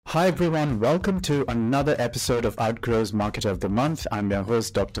Hi everyone, welcome to another episode of Outgrow's Marketer of the Month. I'm your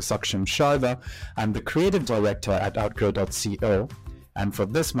host, Dr. Saksham Sharda. I'm the creative director at Outgrow.co. And for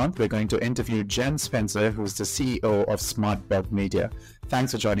this month, we're going to interview Jen Spencer, who's the CEO of SmartBug Media.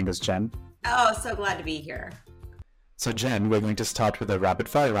 Thanks for joining us, Jen. Oh, so glad to be here. So Jen, we're going to start with a rapid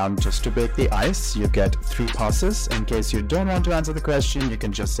fire round just to break the ice. You get 3 passes. In case you don't want to answer the question, you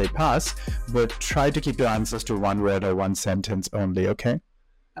can just say pass, but try to keep your answers to one word or one sentence only, okay?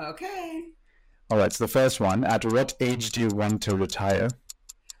 Okay. All right, so the first one, at what age do you want to retire?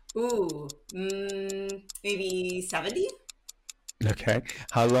 Maybe 70? Okay.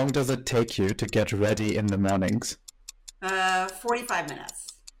 How long does it take you to get ready in the mornings? 45 minutes.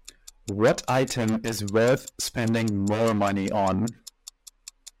 What item is worth spending more money on?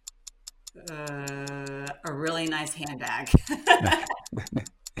 A really nice handbag.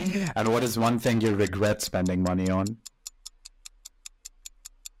 And what is one thing you regret spending money on?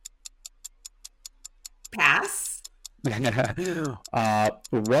 Pass. What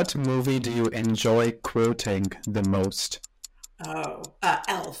movie do you enjoy quoting the most?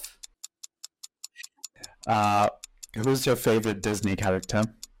 Elf. Who's your favorite Disney character?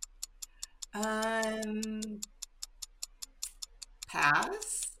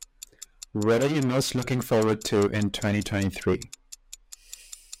 Pass. What are you most looking forward to in 2023?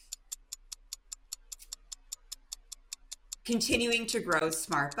 Continuing to grow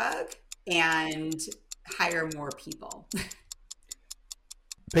SmartBug and hire more people.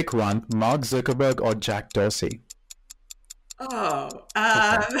 Pick one, Mark Zuckerberg or Jack Dorsey? I'm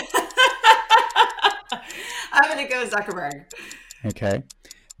going to go Zuckerberg. Okay.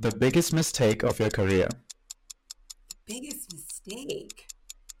 The biggest mistake of your career? Biggest mistake?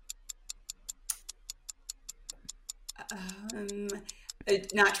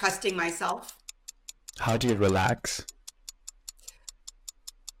 Not trusting myself. How do you relax?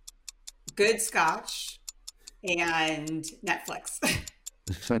 Good scotch and Netflix.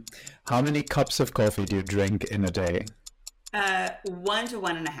 How many cups of coffee do you drink in a day? 1 to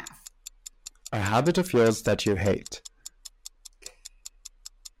 1.5. A habit of yours that you hate?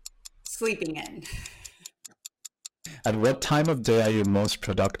 Sleeping in. At what time of day are you most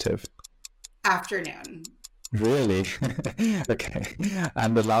productive? Afternoon. Really? Okay.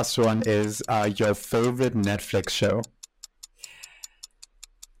 And the last one is your favorite Netflix show?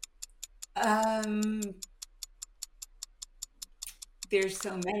 There's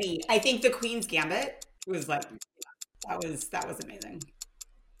so many. I think The Queen's Gambit was that was amazing.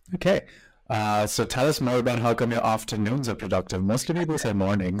 Okay. So tell us more about how come your afternoons are productive. Mostly people say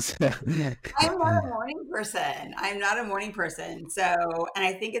mornings. I'm not a morning person. I'm not a morning person. So, and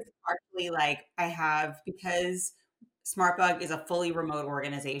I think it's partially because SmartBug is a fully remote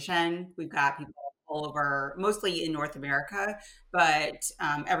organization. We've got people all over, mostly in North America, but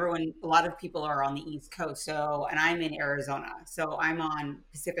a lot of people are on the East Coast. So, and I'm in Arizona. So I'm on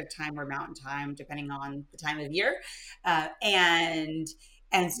Pacific time or Mountain time, depending on the time of year. And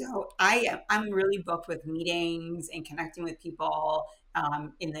so I'm really booked with meetings and connecting with people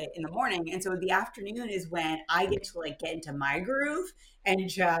in the morning. And so the afternoon is when I get to get into my groove and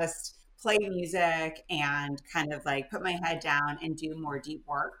just play music and kind of put my head down and do more deep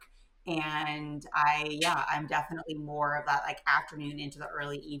work. And I'm definitely more of that afternoon into the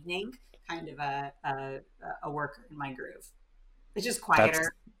early evening kind of a worker in my groove. It's just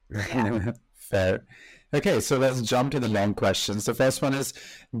quieter. Yeah. Fair. Okay, so let's jump to the long questions. The first one is,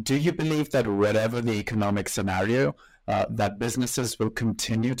 do you believe that whatever the economic scenario, that businesses will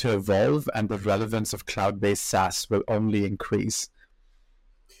continue to evolve and the relevance of cloud-based SaaS will only increase?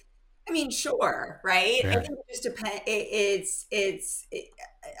 I mean, sure, right? Yeah. I think it just depends.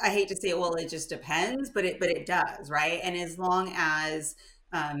 I hate to say, it just depends, but it does, right? And as long as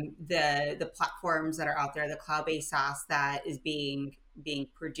the platforms that are out there, the cloud-based SaaS that is being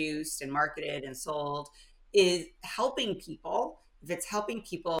produced and marketed and sold is helping people. If it's helping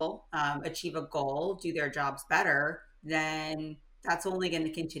people achieve a goal, do their jobs better, then that's only going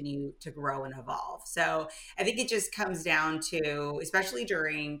to continue to grow and evolve. So I think it just comes down to, especially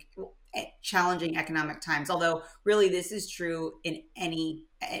during challenging economic times, although really this is true in any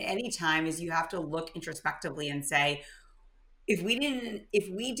time, is you have to look introspectively and say, if we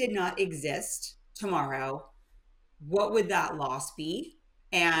did not exist tomorrow, what would that loss be?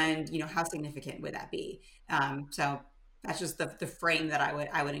 And how significant would that be? So that's just the frame that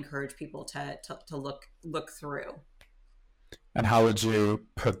I would encourage people to look through. And how would you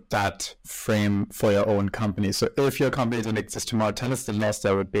put that frame for your own company? So if your company didn't exist tomorrow, tell us the loss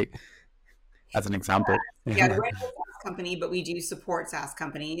there would be, as an example. Yeah, we're a SaaS company, but we do support SaaS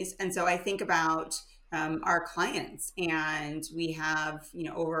companies. And so I think about our clients. And we have,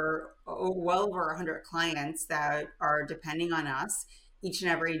 well over 100 clients that are depending on us each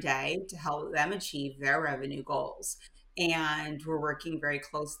and every day to help them achieve their revenue goals. And we're working very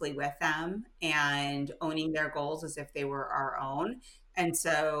closely with them and owning their goals as if they were our own. And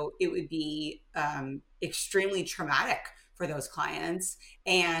so it would be extremely traumatic for those clients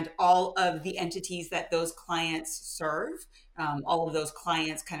and all of the entities that those clients serve, all of those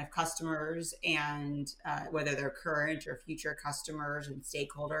clients, kind of customers, and whether they're current or future customers and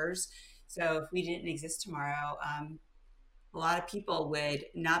stakeholders. So if we didn't exist tomorrow, a lot of people would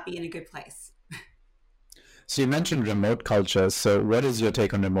not be in a good place. So you mentioned remote culture. So what is your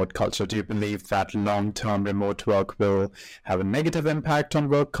take on remote culture? Do you believe that long-term remote work will have a negative impact on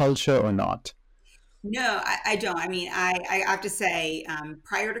work culture or not? No, I don't. I mean, I have to say,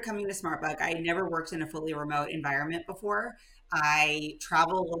 prior to coming to SmartBug, I never worked in a fully remote environment before. I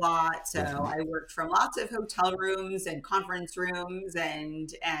traveled a lot, so Mhm. I worked from lots of hotel rooms and conference rooms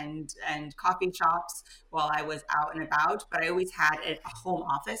and coffee shops while I was out and about. But I always had a home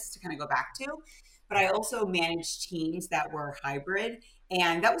office to kind of go back to. But I also managed teams that were hybrid,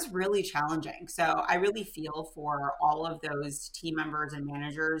 and that was really challenging. So I really feel for all of those team members and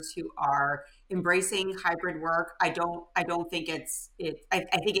managers who are embracing hybrid work. I don't think I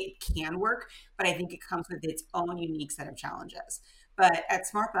think it can work, but I think it comes with its own unique set of challenges. But at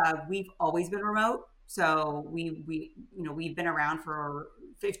SmartBug, we've always been remote. So we've been around for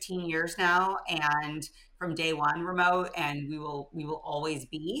 15 years now, and from day one remote, and we will always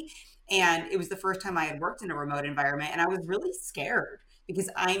be. And it was the first time I had worked in a remote environment, and I was really scared because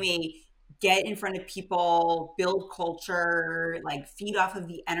I'm a get in front of people, build culture, like feed off of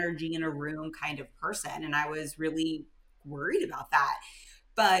the energy in a room kind of person. And I was really worried about that.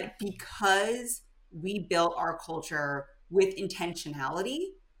 But because we built our culture with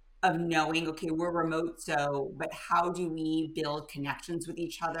intentionality of knowing, okay, we're remote, so, but how do we build connections with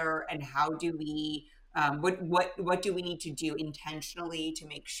each other, and how do we what do we need to do intentionally to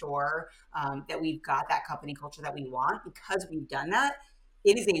make sure that we've got that company culture that we want? Because we've done that,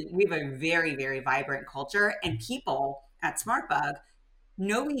 we have a very, very vibrant culture, and people at SmartBug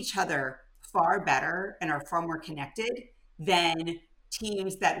know each other far better and are far more connected than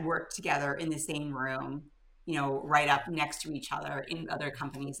teams that work together in the same room, right up next to each other in other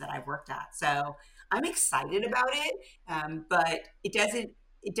companies that I've worked at. So I'm excited about it, but it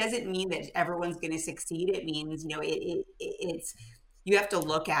doesn't mean that everyone's going to succeed. It means, it's you have to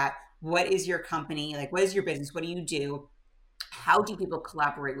look at what is your company, like what is your business, what do you do, how do people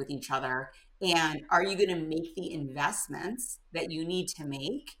collaborate with each other, and are you going to make the investments that you need to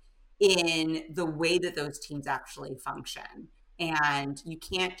make in the way that those teams actually function? And you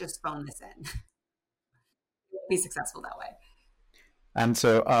can't just phone this in. Be successful that way. And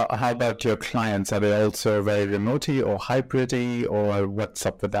so how about your clients? Are they also very remote-y or hybrid-y, or what's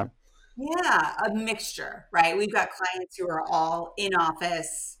up with them? Yeah, a mixture, right? We've got clients who are all in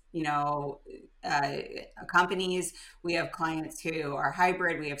office, uh, companies. We have clients who are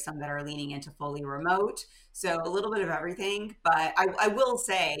hybrid. We have some that are leaning into fully remote. So a little bit of everything. But I will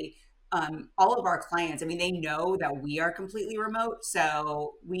say, all of our clients, I mean, they know that we are completely remote.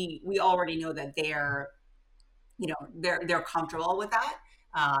 So we already know that they're comfortable with that.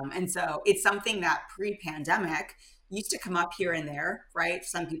 And so it's something that pre-pandemic used to come up here and there, right?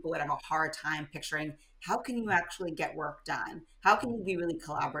 Some people would have a hard time picturing, how can you actually get work done? How can you be really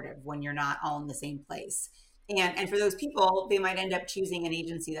collaborative when you're not all in the same place? And for those people, they might end up choosing an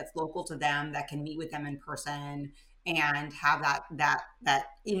agency that's local to them, that can meet with them in person and have that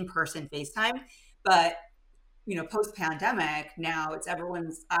in-person FaceTime. But post pandemic, now it's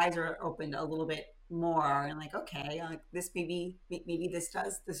everyone's eyes are opened a little bit more, and like, okay, like this, maybe this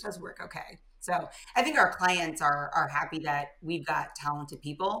does work. Okay. So I think our clients are happy that we've got talented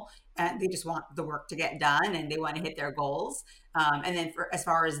people, and they just want the work to get done, and they want to hit their goals. And then for as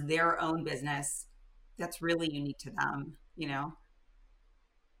far as their own business, that's really unique to them.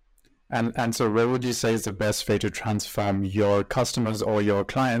 And so where would you say is the best way to transform your customers or your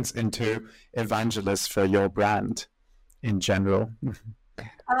clients into evangelists for your brand in general?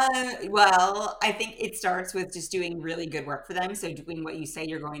 Well, I think it starts with just doing really good work for them. So doing what you say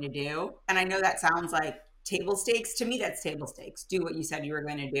you're going to do. And I know that sounds like table stakes. To me, that's table stakes. Do what you said you were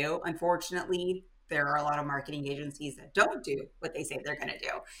going to do. Unfortunately, there are a lot of marketing agencies that don't do what they say they're going to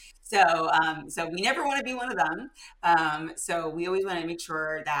do. So we never want to be one of them. So we always want to make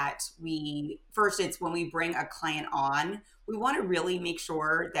sure that it's when we bring a client on, we want to really make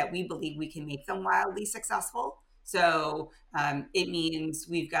sure that we believe we can make them wildly successful. So it means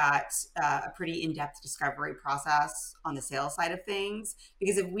we've got a pretty in-depth discovery process on the sales side of things,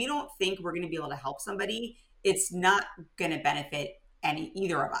 because if we don't think we're going to be able to help somebody, it's not going to benefit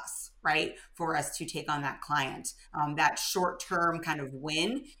either of us, right? For us to take on that client, that short-term kind of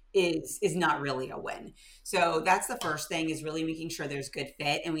win is not really a win. So that's the first thing, is really making sure there's good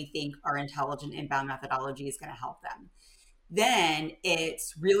fit, and we think our intelligent inbound methodology is going to help them. Then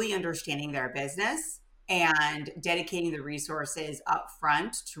it's really understanding their business and dedicating the resources up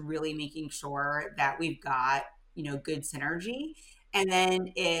front to really making sure that we've got, good synergy. And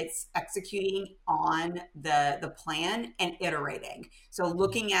then it's executing on the plan and iterating. So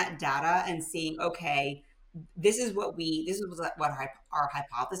looking at data and seeing, okay, this is what our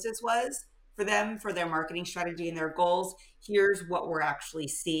hypothesis was for them, for their marketing strategy and their goals. Here's what we're actually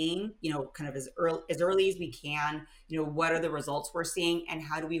seeing, kind of as early as we can. What are the results we're seeing, and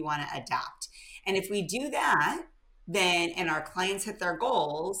how do we want to adapt? And if we do that, and our clients hit their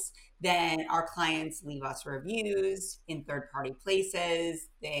goals, then our clients leave us reviews in third-party places.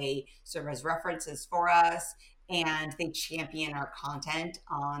 They serve as references for us, and they champion our content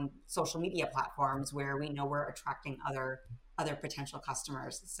on social media platforms where we know we're attracting other potential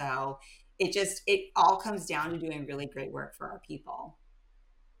customers. So it all comes down to doing really great work for our people.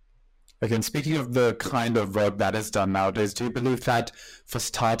 Again, speaking of the kind of work that is done nowadays, do you believe that for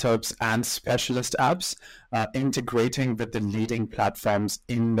startups and specialist apps, integrating with the leading platforms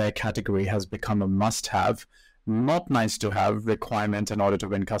in their category has become a must-have, not nice to have requirement in order to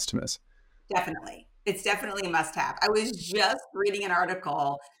win customers? Definitely. It's definitely a must-have. I was just reading an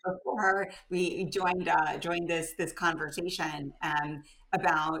article before we joined this conversation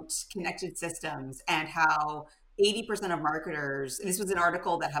about connected systems, and how 80% of marketers, this was an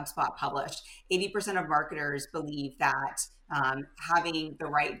article that HubSpot published, 80% of marketers believe that having the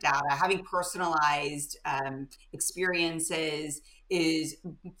right data, having personalized experiences is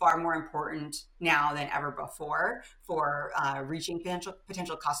far more important now than ever before for reaching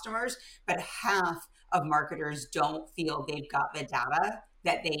potential customers. But half of marketers don't feel they've got the data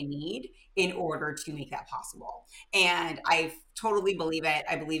that they need in order to make that possible. And I totally believe it.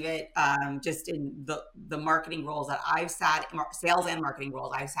 I believe it just in the marketing roles that I've sat, sales and marketing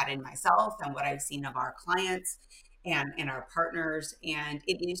roles I've sat in myself, and what I've seen of our clients and our partners. And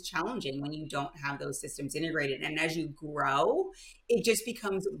it is challenging when you don't have those systems integrated. And as you grow, it just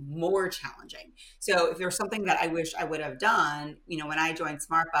becomes more challenging. So if there's something that I wish I would have done, when I joined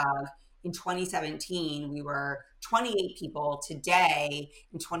SmartBug in 2017, we were 28 people. Today,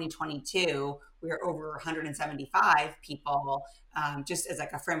 in 2022, we're over 175 people, just as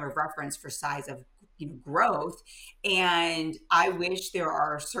like a frame of reference for size of growth. And I wish there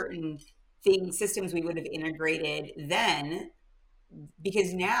are certain systems we would have integrated then,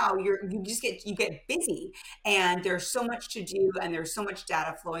 because now you get busy, and there's so much to do, and there's so much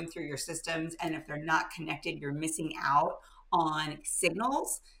data flowing through your systems, and if they're not connected, you're missing out on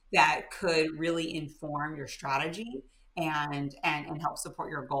signals that could really inform your strategy and help support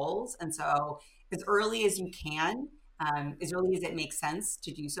your goals. And so as early as you can, as early as it makes sense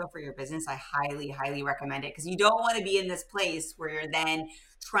to do so for your business, I highly, highly recommend it, because you don't want to be in this place where you're then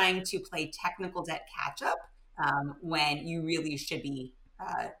trying to play technical debt catch up when you really should be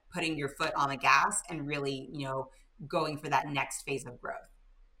putting your foot on the gas and really, going for that next phase of growth.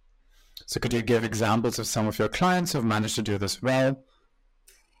 So could you give examples of some of your clients who have managed to do this well?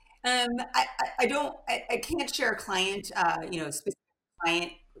 I can't share client, specific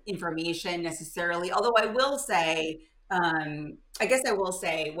client information necessarily. Although I will say, I guess I will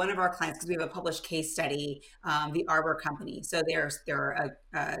say one of our clients, because we have a published case study, the Arbor Company. So they're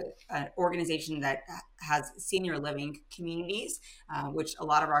an organization that has senior living communities, which a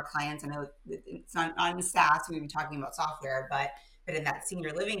lot of our clients, I know it's not on SaaS, we've been talking about software, but in that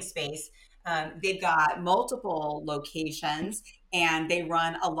senior living space, they've got multiple locations, and they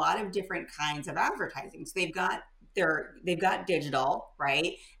run a lot of different kinds of advertising. So they've got digital,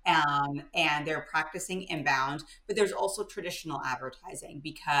 right? And they're practicing inbound, but there's also traditional advertising,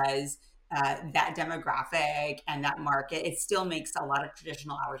 because that demographic and that market, it still makes a lot of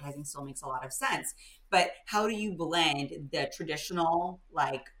traditional advertising still makes a lot of sense. But how do you blend the traditional,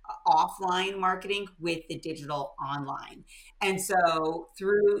 like offline marketing with the digital online? And so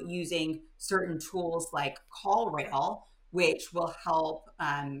through using certain tools like CallRail, which will help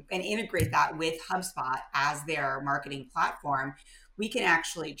and integrate that with HubSpot as their marketing platform, we can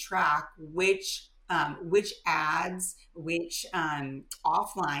actually track which ads, which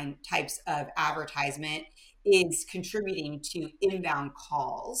offline types of advertisement is contributing to inbound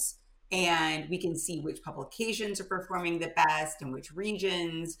calls. And we can see which publications are performing the best and which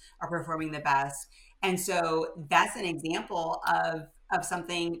regions are performing the best. And so that's an example of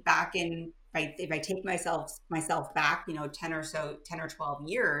something back in, if I take myself back, 10 or 12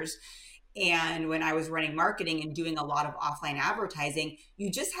 years, and when I was running marketing and doing a lot of offline advertising,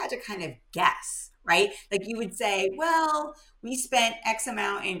 you just had to kind of guess, right? Like you would say, well, we spent X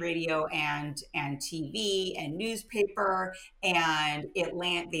amount in radio and TV and newspaper, and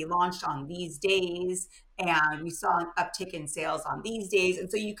they launched on these days, and we saw an uptick in sales on these days. And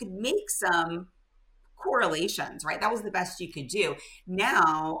so you could make some correlations, right? That was the best you could do.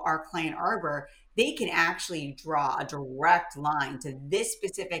 Now, our client Arbor, they can actually draw a direct line to this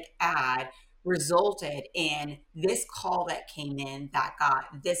specific ad resulted in this call that came in that got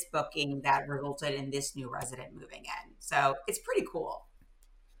this booking that resulted in this new resident moving in. So it's pretty cool.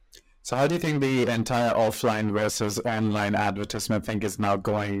 So how do you think the entire offline versus online advertisement thing is now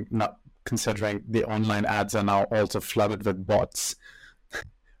going, not considering the online ads are now also flooded with bots,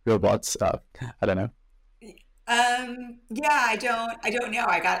 real bots? I don't know. Yeah, I don't know.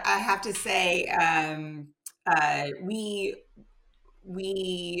 I have to say,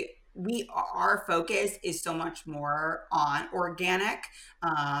 our focus is so much more on organic,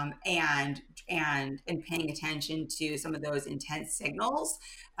 and paying attention to some of those intense signals.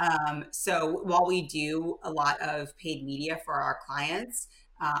 So while we do a lot of paid media for our clients,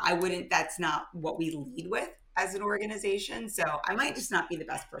 that's not what we lead with as an organization. So I might just not be the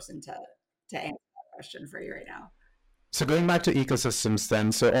best person to answer that question for you right now. So going back to ecosystems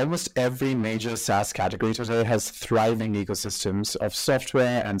then, so almost every major SaaS category today has thriving ecosystems of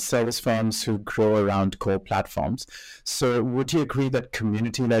software and service firms who grow around core platforms. So would you agree that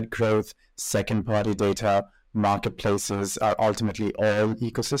community-led growth, second-party data, marketplaces are ultimately all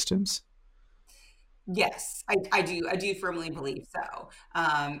ecosystems? Yes, I do. I do firmly believe so.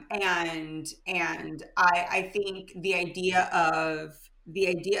 And I think the idea of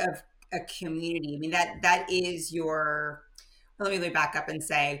a community, I mean, that is let me back up and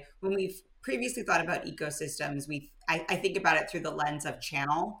say, when we've previously thought about ecosystems, I think about it through the lens of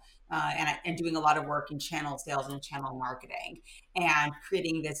channel, and doing a lot of work in channel sales and channel marketing, and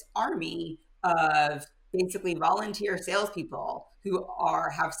creating this army of basically volunteer salespeople who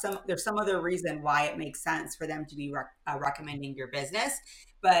there's some other reason why it makes sense for them to be recommending your business,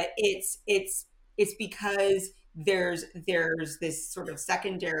 but it's because there's this sort of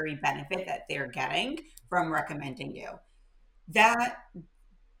secondary benefit that they're getting from recommending you.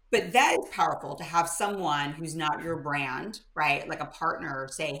 But that is powerful to have someone who's not your brand, right? Like a partner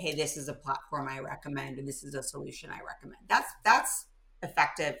say, hey, this is a platform I recommend, and this is a solution I recommend. That's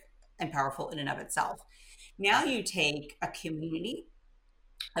effective and powerful in and of itself. Now you take a community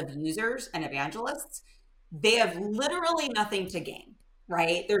of users and evangelists, they have literally nothing to gain,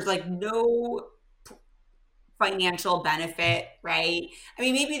 right? There's like no financial benefit, right? I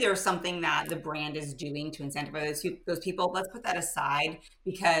mean, maybe there's something that the brand is doing to incentivize those people. Let's put that aside,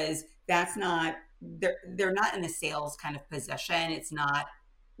 because they're not in a sales kind of position. It's not,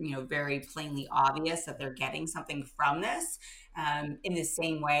 very plainly obvious that they're getting something from this. In the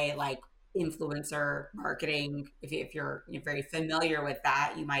same way, like influencer marketing, if you're very familiar with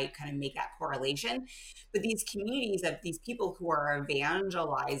that, you might kind of make that correlation. But these communities of these people who are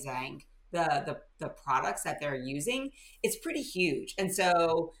evangelizing the products that they're using, it's pretty huge. And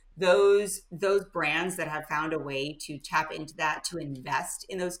so those brands that have found a way to tap into that, to invest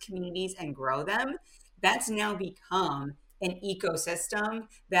in those communities and grow them, that's now become an ecosystem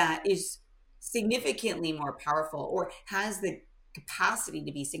that is significantly more powerful, or has the capacity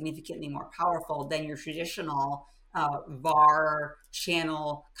to be significantly more powerful than your traditional VAR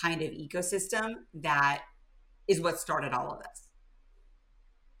channel kind of ecosystem that is what started all of this.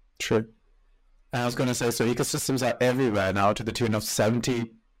 True. I was going to say, so ecosystems are everywhere now, to the tune of 70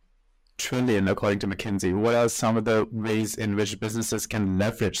 trillion, according to McKinsey. What are some of the ways in which businesses can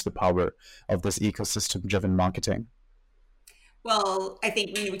leverage the power of this ecosystem-driven marketing? Well, I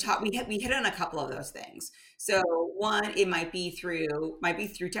think we hit on a couple of those things. So one, it might be through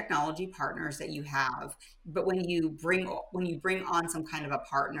technology partners that you have, but when you bring on some kind of a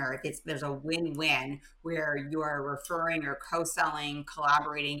partner, there's a win-win where you are referring or co-selling,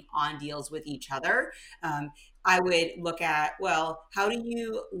 collaborating on deals with each other. I would look at, well, how do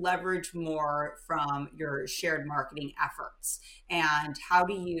you leverage more from your shared marketing efforts? And how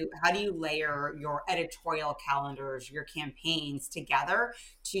do you layer your editorial calendars, your campaigns together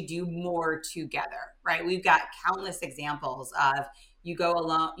to do more together, right? We've got countless examples of you go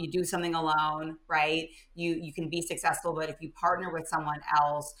alone, you do something alone, right? You can be successful, but if you partner with someone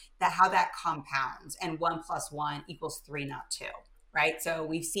else, how that compounds, and 1 + 1 = 3, not 2, right? So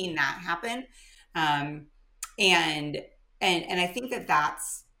we've seen that happen. And I think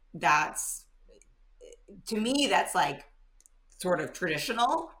that's to me, that's like sort of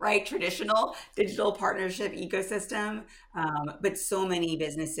traditional, right? Traditional digital partnership ecosystem. But so many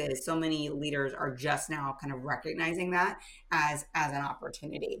businesses, so many leaders are just now kind of recognizing that as an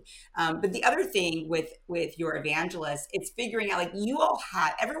opportunity. But the other thing with your evangelists, it's figuring out like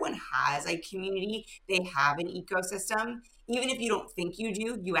everyone has a community, they have an ecosystem. Even if you don't think you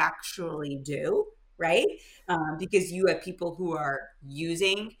do, you actually do, right? Because you have people who are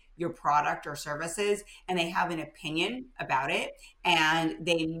using your product or services and they have an opinion about it, and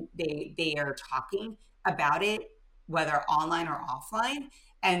they are talking about it, whether online or offline.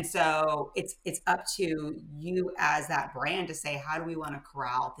 And so it's up to you as that brand to say, how do we want to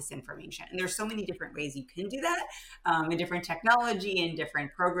corral this information? And there's so many different ways you can do that, and different technology and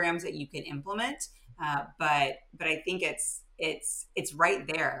different programs that you can implement. But I think it's right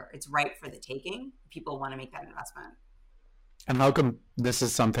there. It's ripe for the taking. People want to make that investment. And how come this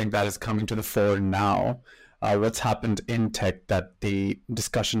is something that is coming to the fore now? What's happened in tech that the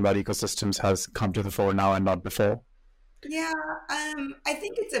discussion about ecosystems has come to the fore now and not before? Yeah, I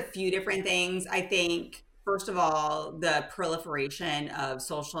think it's a few different things. I think, first of all, the proliferation of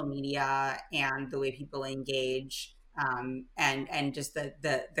social media and the way people engage, and just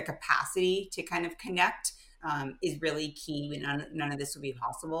the capacity to kind of connect, is really key. None of this would be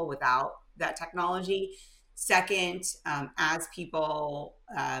possible without that technology. Second, as people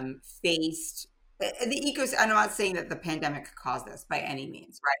faced the ecosystem, I'm not saying that the pandemic caused this by any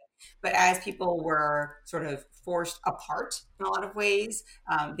means, right? But as people were sort of forced apart in a lot of ways,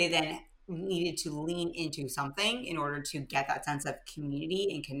 they then needed to lean into something in order to get that sense of community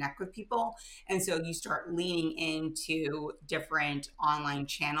and connect with people. And so you start leaning into different online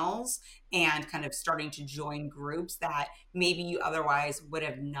channels and kind of starting to join groups that maybe you otherwise would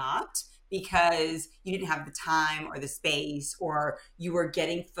have not, because you didn't have the time or the space, or you were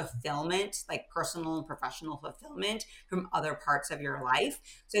getting fulfillment, like personal and professional fulfillment, from other parts of your life.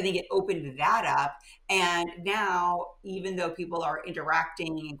 So I think it opened that up. And now, even though people are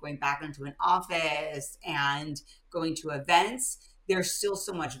interacting and going back into an office and going to events, there's still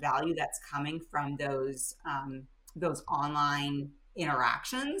so much value that's coming from those online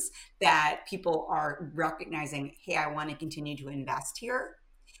interactions that people are recognizing, hey, I want to continue to invest here.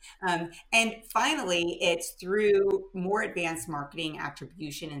 And finally, it's through more advanced marketing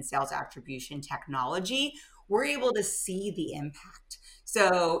attribution and sales attribution technology, we're able to see the impact.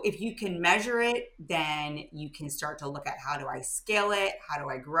 So if you can measure it, then you can start to look at, how do I scale it? How do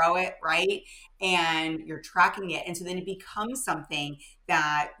I grow it? Right. And you're tracking it. And so then it becomes something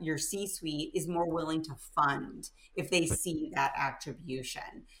that your C-suite is more willing to fund if they see that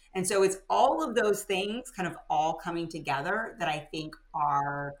attribution. And so it's all of those things kind of all coming together that I think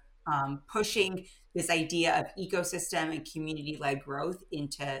are pushing this idea of ecosystem and community-led growth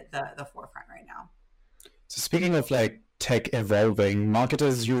into the forefront right now. So speaking of like tech evolving,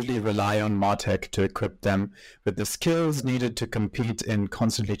 marketers usually rely on MarTech to equip them with the skills needed to compete in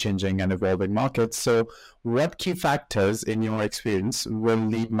constantly changing and evolving markets. So what key factors, in your experience, will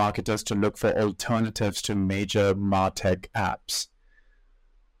lead marketers to look for alternatives to major MarTech apps?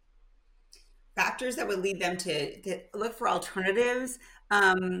 Factors that would lead them to look for alternatives.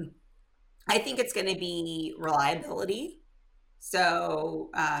 I think it's going to be reliability. So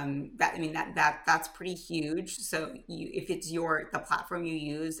that's pretty huge. So if it's the platform you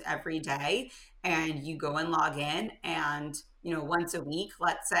use every day, and you go and log in, and once a week,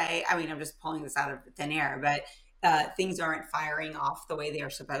 let's say, I mean, I'm just pulling this out of thin air, but things aren't firing off the way they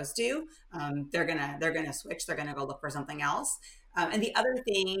are supposed to, they're gonna switch. They're gonna go look for something else. And the other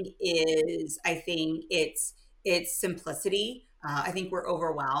thing is, I think it's simplicity. I think we're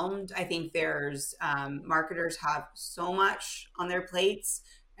overwhelmed. I think there's marketers have so much on their plates,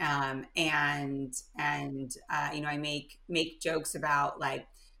 I make jokes about like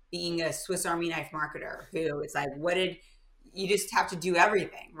being a Swiss Army knife marketer who it's like, what did you just have to do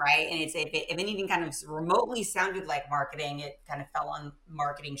everything, right? And it's if anything kind of remotely sounded like marketing, it kind of fell on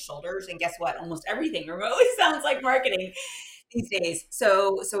marketing shoulders. And guess what? Almost everything remotely sounds like marketing these days.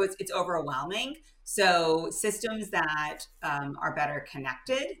 So it's overwhelming. So systems that are better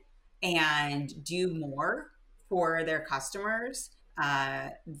connected and do more for their customers, or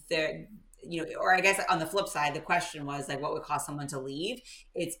I guess on the flip side, the question was like, what would cause someone to leave?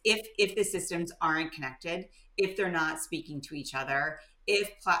 It's if the systems aren't connected, if they're not speaking to each other,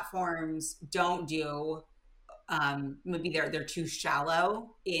 if platforms don't do, maybe they're too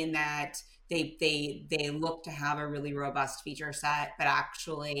shallow in that they look to have a really robust feature set, but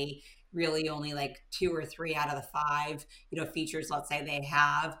actually really only like 2 or 3 out of the 5 features, let's say, they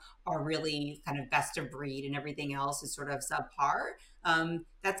have are really kind of best of breed, and everything else is sort of subpar.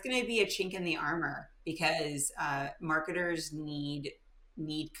 that's going to be a chink in the armor because marketers need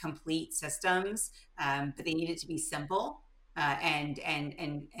complete systems, but they need it to be simple and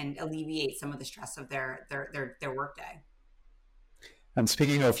alleviate some of the stress of their workday. And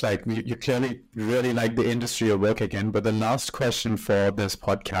speaking of like, you clearly really like the industry you're working in, but the last question for this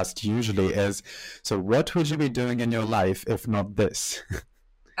podcast usually is, so what would you be doing in your life if not this?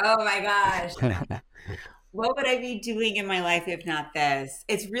 Oh my gosh. What would I be doing in my life if not this?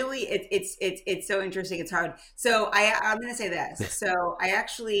 It's really, it's so interesting. It's hard. So I'm going to say this. So I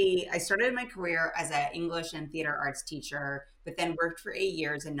started my career as an English and theater arts teacher, but then worked for 8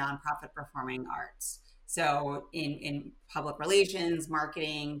 years in nonprofit performing arts. So in public relations,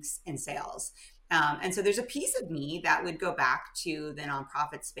 marketing, and sales. And so there's a piece of me that would go back to the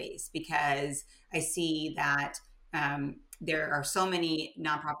nonprofit space because I see that there are so many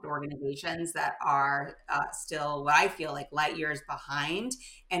nonprofit organizations that are still what I feel like light years behind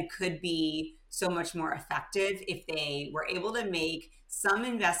and could be so much more effective if they were able to make some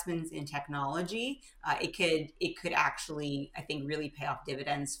investments in technology. It could actually, I think, really pay off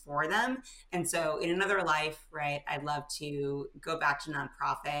dividends for them. And so in another life, right, I'd love to go back to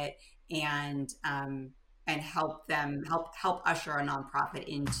nonprofit and help usher a nonprofit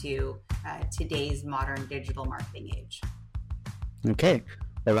into today's modern digital marketing age. Okay.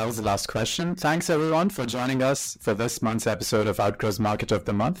 Well, that was the last question. Thanks everyone for joining us for this month's episode of Outgrow's Market of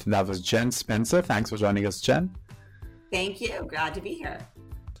the Month. That was Jen Spencer. Thanks for joining us, Jen. Thank you. Glad to be here.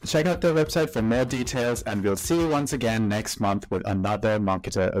 Check out the website for more details, and we'll see you once again next month with another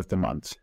Marketer of the Month.